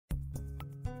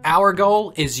Our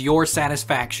goal is your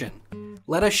satisfaction.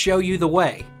 Let us show you the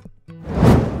way.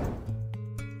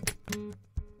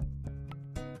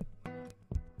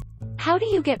 How do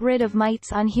you get rid of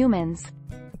mites on humans?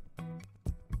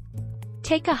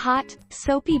 Take a hot,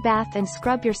 soapy bath and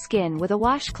scrub your skin with a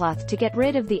washcloth to get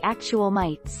rid of the actual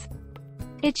mites.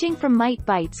 Itching from mite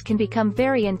bites can become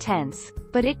very intense,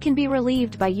 but it can be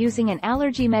relieved by using an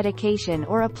allergy medication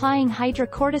or applying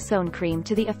hydrocortisone cream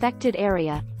to the affected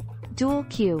area. Dual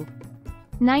Q.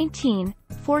 19,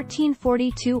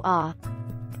 1442 A.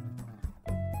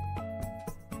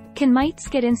 Can mites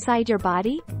get inside your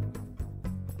body?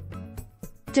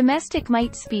 Domestic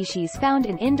mite species found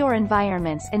in indoor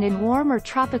environments and in warm or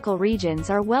tropical regions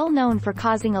are well known for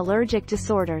causing allergic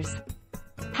disorders.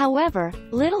 However,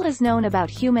 little is known about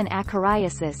human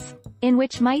acariasis, in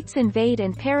which mites invade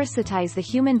and parasitize the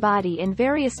human body in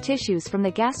various tissues from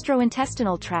the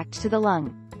gastrointestinal tract to the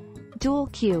lung. Dual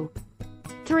Q.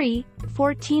 3,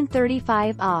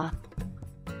 1435 A.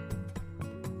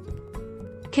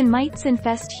 Can mites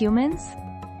infest humans?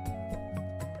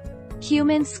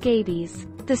 Human scabies.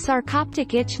 The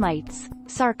sarcoptic itch mites,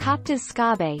 Sarcoptes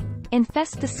scabae,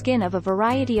 infest the skin of a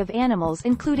variety of animals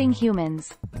including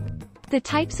humans. The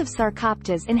types of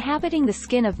Sarcoptes inhabiting the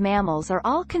skin of mammals are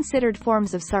all considered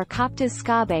forms of Sarcoptes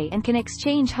scabae and can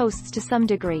exchange hosts to some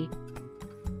degree.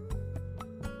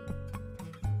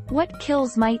 What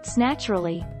kills mites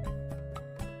naturally?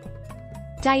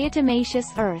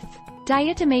 Diatomaceous earth.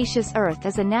 Diatomaceous earth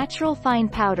is a natural fine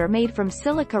powder made from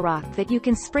silica rock that you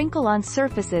can sprinkle on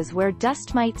surfaces where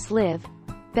dust mites live,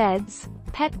 beds,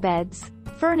 pet beds,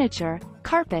 furniture,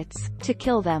 carpets, to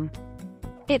kill them.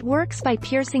 It works by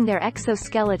piercing their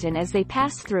exoskeleton as they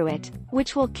pass through it,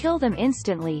 which will kill them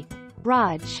instantly.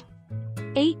 Raj.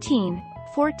 18,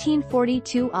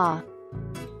 1442 A.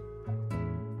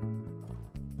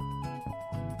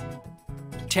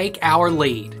 Take our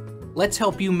lead. Let's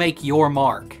help you make your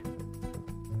mark.